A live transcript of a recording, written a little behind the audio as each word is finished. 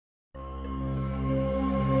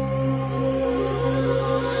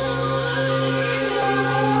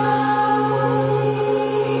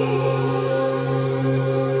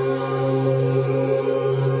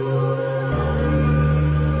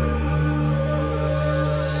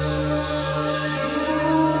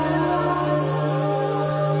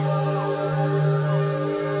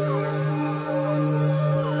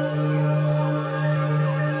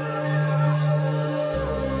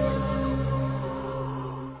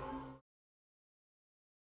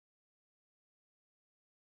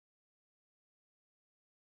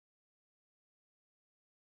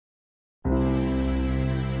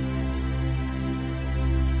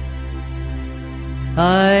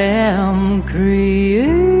I am creation.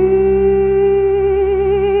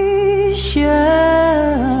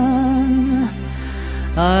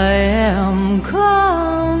 I am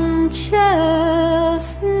consciousness.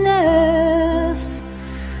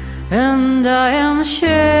 And I am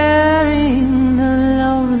sharing the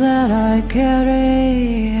love that I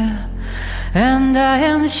carry. And I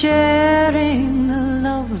am sharing the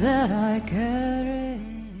love that I carry.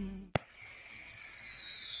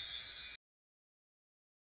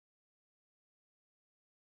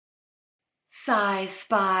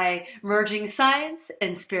 Sci-Spi, merging science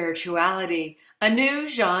and spirituality, a new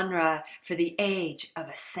genre for the age of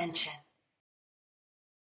ascension.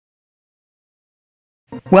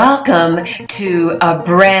 Welcome to a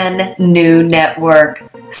brand new network,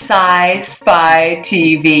 Sci-Spi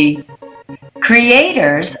TV.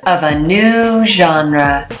 Creators of a new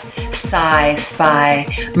genre, Sci-Spi,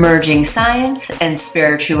 merging science and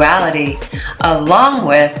spirituality, along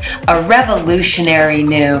with a revolutionary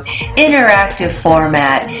new interactive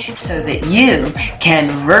format so that you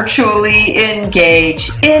can virtually engage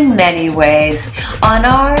in many ways on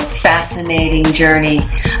our fascinating journey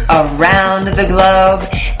around the globe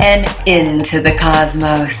and into the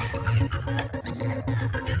cosmos.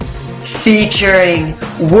 Featuring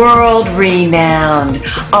world-renowned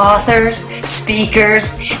authors, speakers,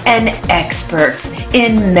 and experts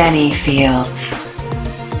in many fields.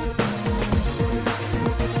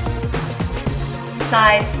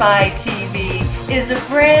 Sci-Spi TV is a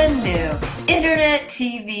brand new internet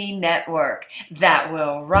TV network that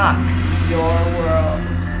will rock your world.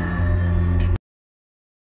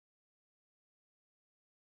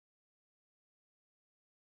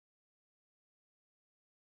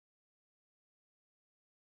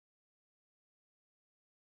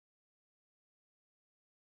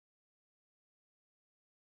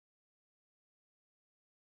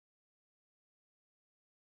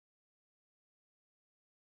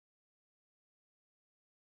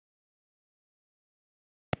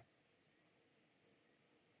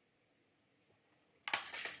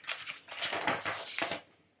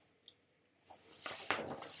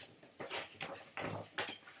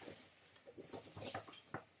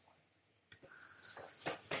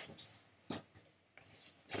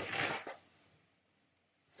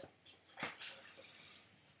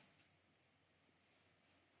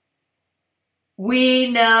 We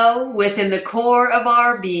know within the core of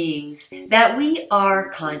our beings that we are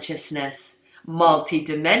consciousness,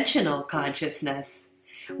 multidimensional consciousness.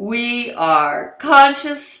 We are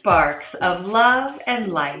conscious sparks of love and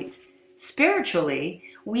light. Spiritually,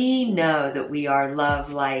 we know that we are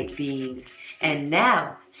love-light beings, and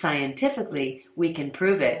now, scientifically, we can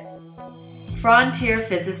prove it. Frontier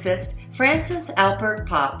physicist Francis Albert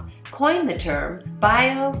Pop coined the term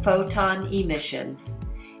biophoton emissions.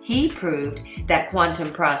 He proved that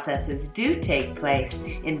quantum processes do take place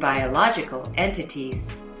in biological entities.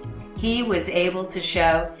 He was able to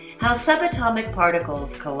show how subatomic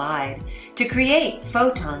particles collide to create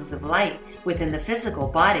photons of light within the physical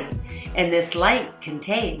body, and this light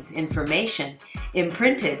contains information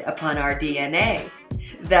imprinted upon our DNA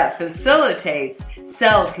that facilitates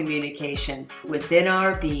cell communication within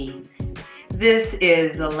our beings. This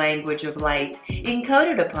is a language of light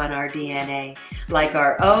encoded upon our DNA, like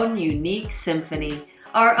our own unique symphony,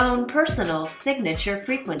 our own personal signature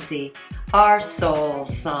frequency, our soul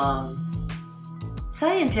song.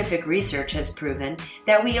 Scientific research has proven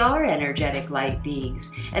that we are energetic light beings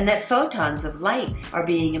and that photons of light are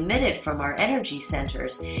being emitted from our energy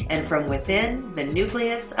centers and from within the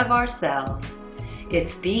nucleus of our cells.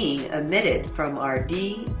 It's being emitted from our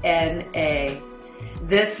DNA.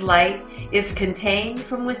 This light is contained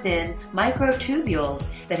from within microtubules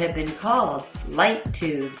that have been called light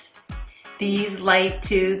tubes. These light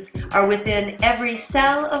tubes are within every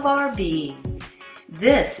cell of our being.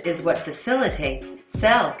 This is what facilitates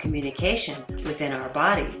cell communication within our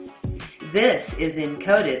bodies. This is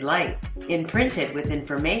encoded light, imprinted with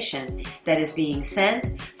information that is being sent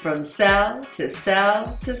from cell to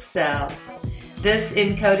cell to cell. This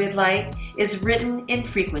encoded light is written in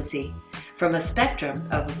frequency, from a spectrum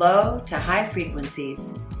of low to high frequencies.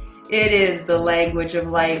 It is the language of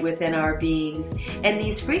light within our beings, and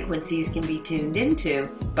these frequencies can be tuned into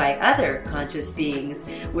by other conscious beings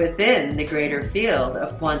within the greater field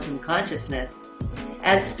of quantum consciousness.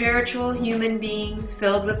 As spiritual human beings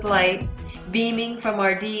filled with light, beaming from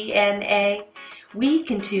our DNA, we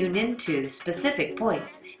can tune into specific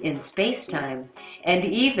points in space-time and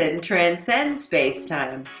even transcend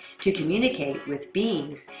space-time to communicate with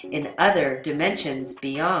beings in other dimensions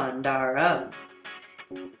beyond our own.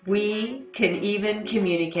 We can even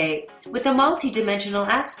communicate with the multidimensional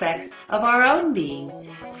aspects of our own being,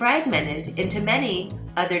 fragmented into many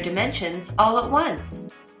other dimensions all at once.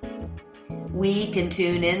 We can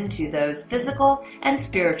tune into those physical and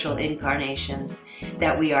spiritual incarnations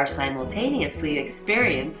that we are simultaneously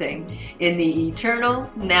experiencing in the eternal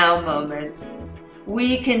now moment.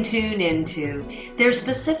 We can tune into their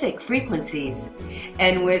specific frequencies,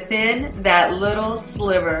 and within that little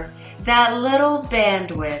sliver, that little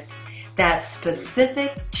bandwidth, that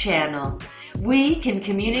specific channel, we can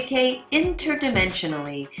communicate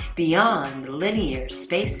interdimensionally beyond linear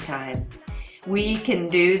space-time. We can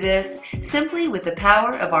do this simply with the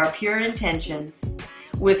power of our pure intentions.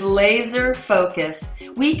 With laser focus,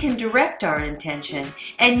 we can direct our intention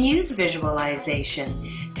and use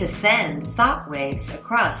visualization to send thought waves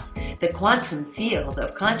across the quantum field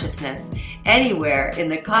of consciousness anywhere in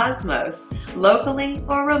the cosmos, locally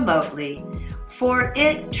or remotely, for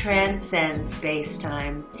it transcends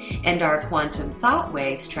space-time, and our quantum thought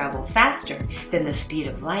waves travel faster than the speed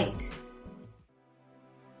of light.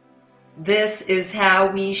 This is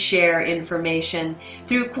how we share information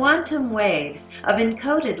through quantum waves of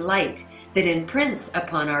encoded light that imprints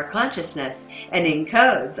upon our consciousness and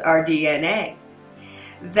encodes our DNA.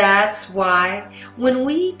 That's why when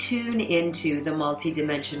we tune into the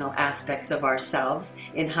multidimensional aspects of ourselves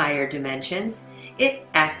in higher dimensions, it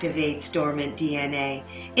activates dormant DNA,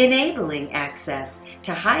 enabling access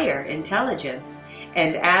to higher intelligence,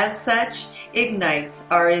 and as such ignites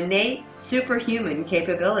our innate superhuman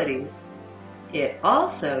capabilities. It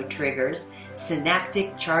also triggers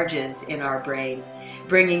synaptic charges in our brain,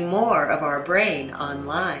 bringing more of our brain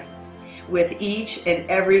online. With each and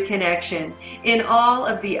every connection in all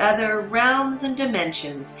of the other realms and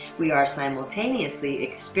dimensions we are simultaneously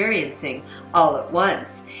experiencing all at once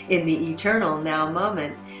in the eternal now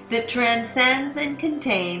moment that transcends and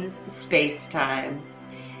contains space-time.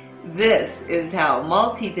 This is how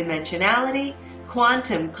multidimensionality,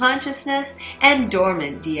 quantum consciousness, and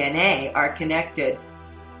dormant DNA are connected.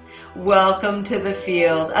 Welcome to the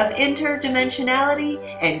field of interdimensionality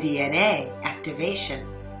and DNA activation.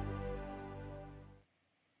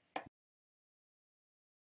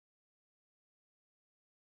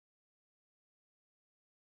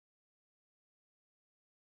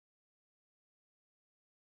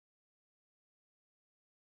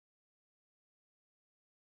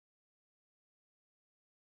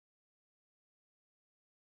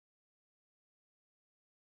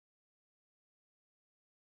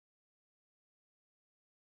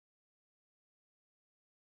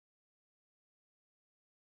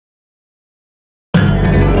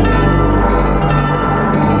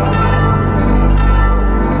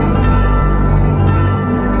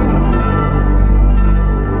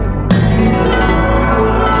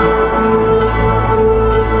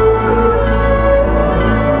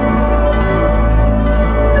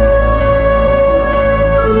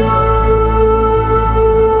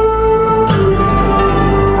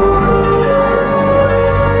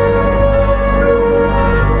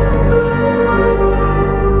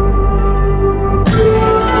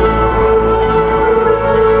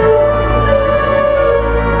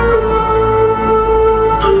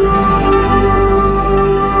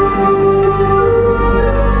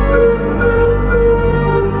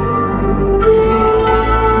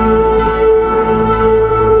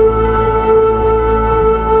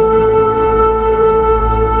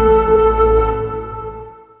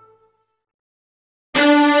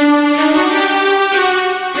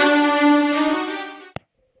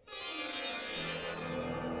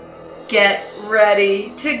 Get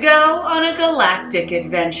ready to go on a galactic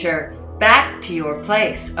adventure back to your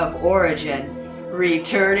place of origin,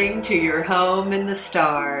 returning to your home in the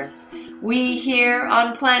stars. We here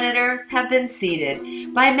on planet Earth have been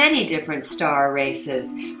seeded by many different star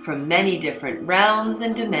races from many different realms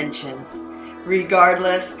and dimensions.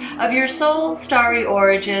 Regardless of your soul's starry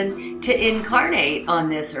origin, to incarnate on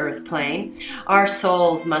this earth plane, our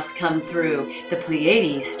souls must come through the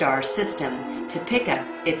Pleiades star system to pick up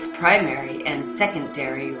its primary and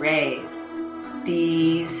secondary rays.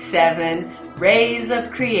 These 7 rays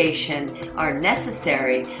of creation are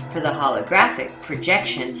necessary for the holographic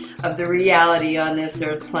projection of the reality on this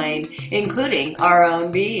earth plane, including our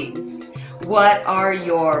own beings. What are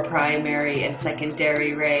your primary and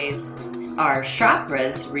secondary rays? Our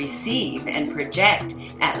chakras receive and project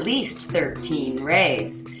at least 13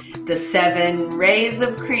 rays. The 7 rays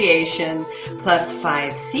of creation plus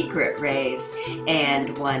 5 secret rays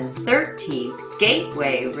and 1 13th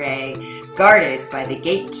gateway ray guarded by the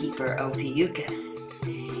gatekeeper Ophiuchus.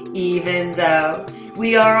 Even though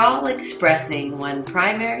We are all expressing one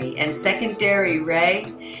primary and secondary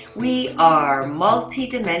ray. We are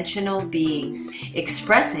multidimensional beings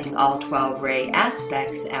expressing all 12 ray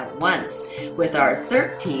aspects at once, with our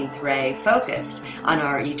 13th ray focused on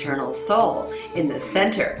our eternal soul in the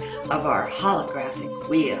center of our holographic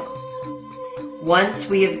wheel. Once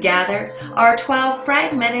we have gathered our 12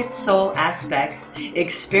 fragmented soul aspects,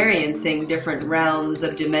 experiencing different realms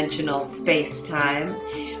of dimensional space-time,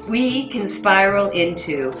 we can spiral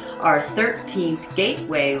into our 13th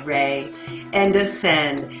gateway ray and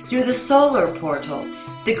ascend through the solar portal,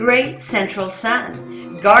 the great central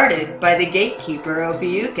sun, guarded by the gatekeeper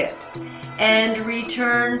Ophiuchus, and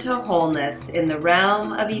return to wholeness in the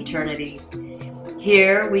realm of eternity.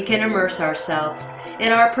 Here we can immerse ourselves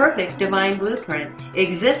in our perfect divine blueprint,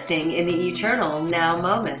 existing in the eternal now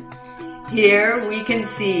moment. Here we can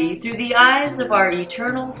see through the eyes of our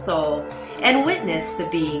eternal soul and witness the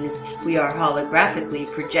beings we are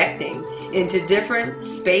holographically projecting into different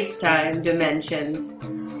space-time dimensions.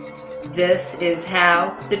 This is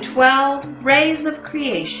how the 12 rays of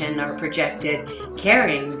creation are projected,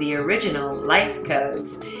 carrying the original life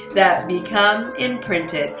codes that become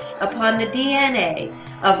imprinted upon the DNA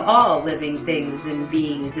of all living things and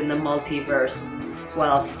beings in the multiverse,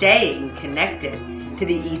 while staying connected to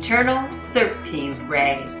the eternal 13th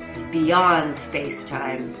ray beyond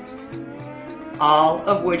space-time, all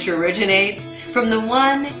of which originates from the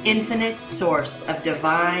one infinite source of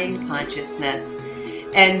divine consciousness.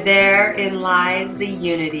 And therein lies the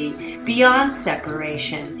unity beyond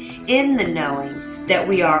separation, in the knowing that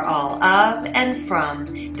we are all of and from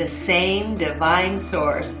the same divine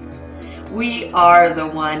source. We are the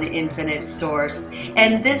one infinite source,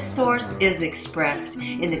 and this source is expressed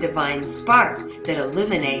in the divine spark that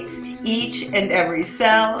illuminates each and every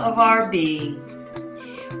cell of our being.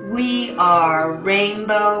 We are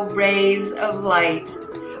rainbow rays of light.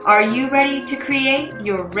 Are you ready to create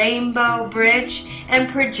your rainbow bridge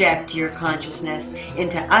and project your consciousness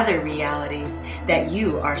into other realities that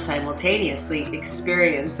you are simultaneously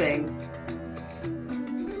experiencing?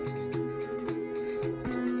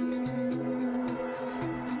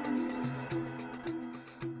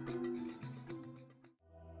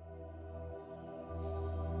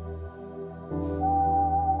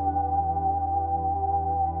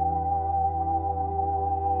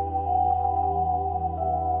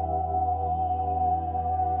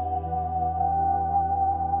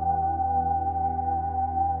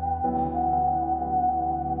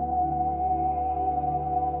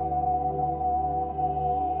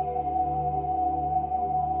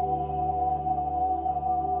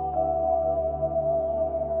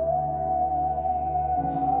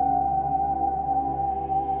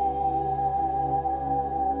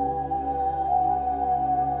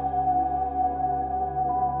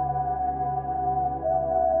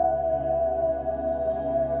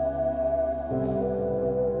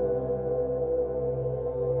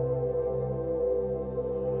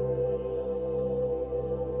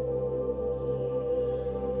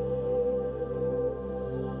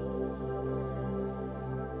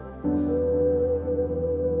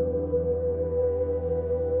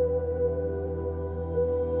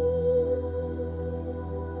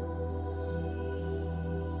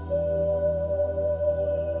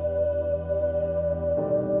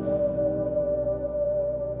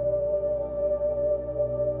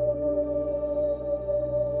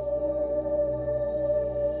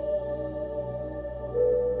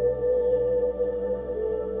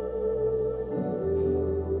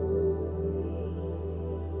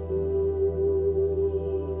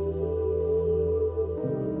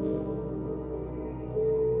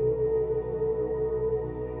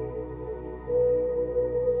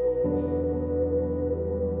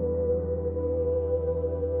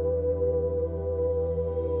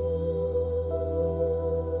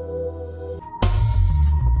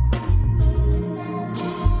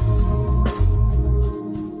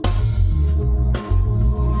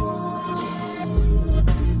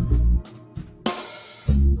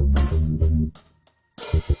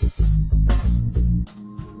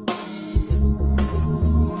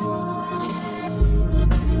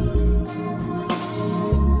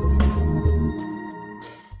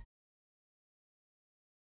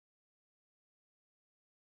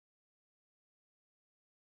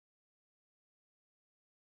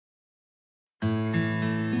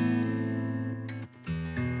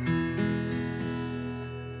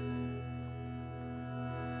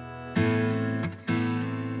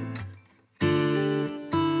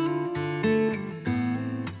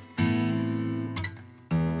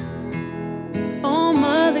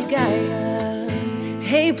 Gaia,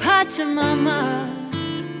 hey Pachamama,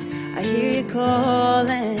 I hear you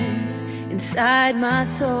calling inside my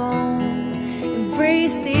soul.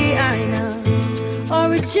 Embrace the Aina,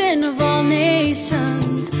 origin of all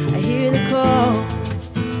nations. I hear the call,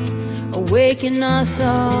 awaken us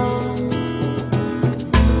all.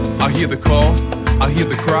 I hear the call, I hear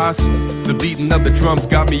the cries. The beating of the drums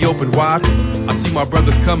got me open wide. I see my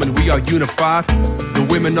brothers coming, we are unified. The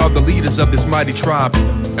women are the leaders of this mighty tribe,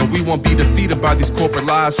 and we won't be defeated by these corporate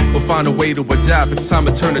lies. We'll find a way to adapt, it's time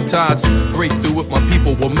to turn the tides. Break through with my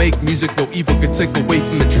people, we'll make music no evil can take away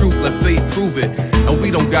from the truth. Let fate prove it, and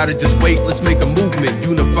we don't gotta just wait, let's make a movement.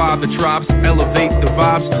 Unify the tribes, elevate the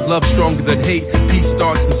vibes. Love stronger than hate, peace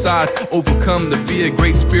starts inside. Overcome the fear,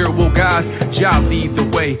 great spirit will guide. Jah lead the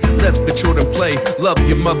way, let the children play. Love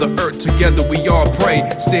your mother earth, together we all pray.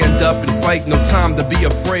 Stand up and fight, no time to be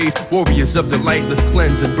afraid. Warriors of the light, let's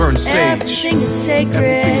cleanse and burn sage. Everything is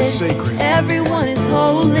sacred. Everything is sacred. Everyone is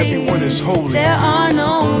holy. Everyone is holy. There are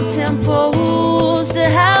no temples to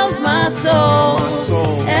house my soul. My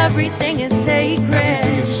soul. Everything is sacred.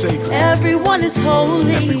 Everything is sacred. Everyone is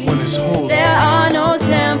holy. Everyone is holy. There are no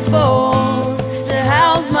temples to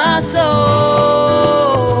house my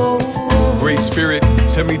soul. Great spirit,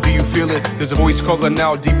 tell me, do you feel it? There's a voice calling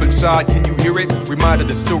out deep inside, can you hear it? Reminded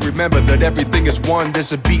to still remember that everything is one.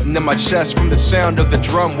 There's a beating in my chest from the sound of the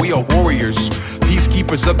drum. We are warriors,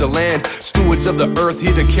 peacekeepers of the land, stewards of the earth,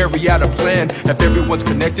 here to carry out a plan. If everyone's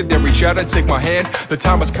connected, then reach out and take my hand. The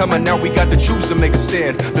time is coming now, we got to choose to make a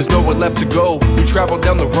stand. There's nowhere left to go, we travel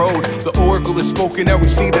down the road. The oracle is spoken and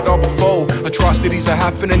we've seen it all before. Atrocities are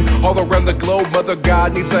happening all around the globe. Mother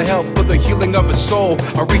God needs our help for the healing of his soul.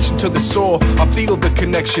 I reach into the soul, I feel the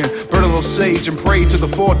connection. Burn a little sage and pray to the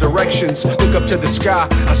four directions. Look up to the sky,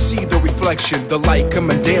 I see the reflection. The light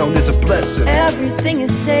coming down is a blessing. Everything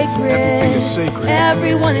is sacred. Everything is sacred.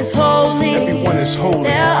 Everyone is holy. Everyone is holy.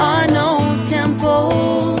 There are no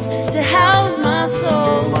temples to house my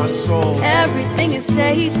soul. My soul. Everything is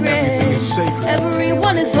sacred. Everything is sacred.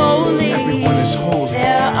 Everyone is holy. Everyone is holy.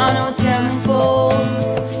 There are no temples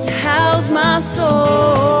to house my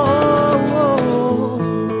soul.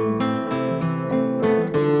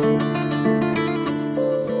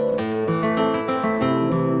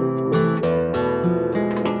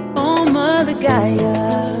 Oh, Mother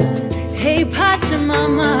Gaia, hey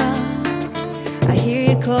Pachamama, I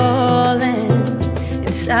hear you calling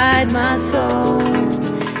inside my soul.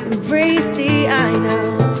 Embrace the Aina,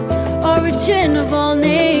 origin of all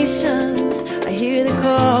nations. I hear the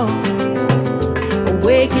call,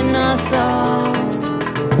 awaken us all.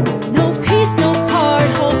 No peace, no part,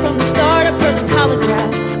 hold from the start. A perfect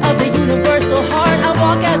holograph of the universal heart. I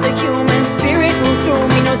walk as a human, spirit moves through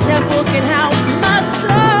me. No temple can house my soul.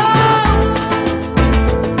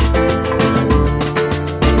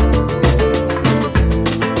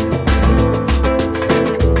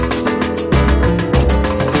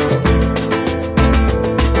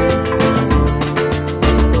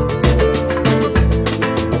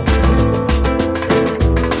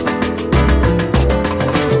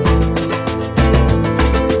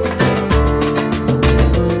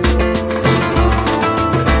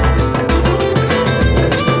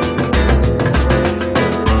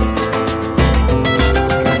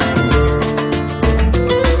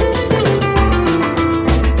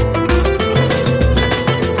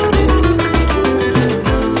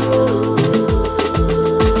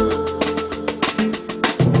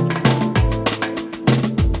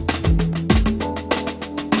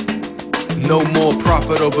 No more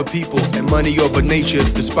profit over people and money over nature.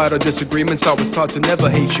 Despite our disagreements, I was taught to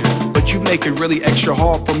never hate you, but you make it really extra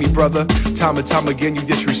hard for me, brother. Time and time again, you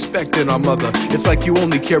disrespecting our mother. It's like you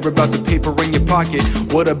only care about the paper in your pocket.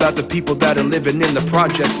 What about the people that are living in the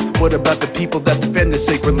projects? What about the people that defend the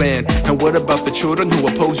sacred land? And what about the children who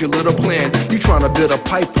oppose your little plan? You trying to build a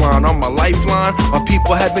pipeline on my lifeline? Our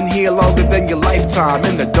people have been here longer than your lifetime.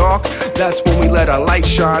 In the dark, that's when we let our light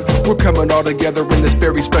shine. We're coming all together in this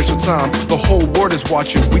very special time. The whole world is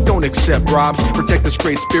watching, we don't accept bribes. Protect this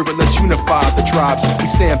great spirit, let's unify the tribes. We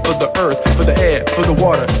stand for the earth, for the air, for the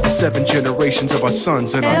water. The 7 generations of our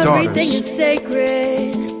sons and our daughters. Everything is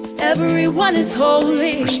sacred. Everyone is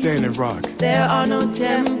holy. For Standing Rock. There are no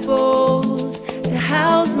temples to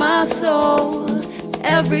house my soul.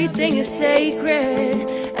 Everything is sacred.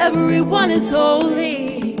 Everyone is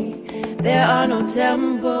holy. There are no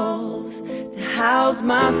temples to house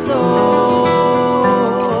my soul.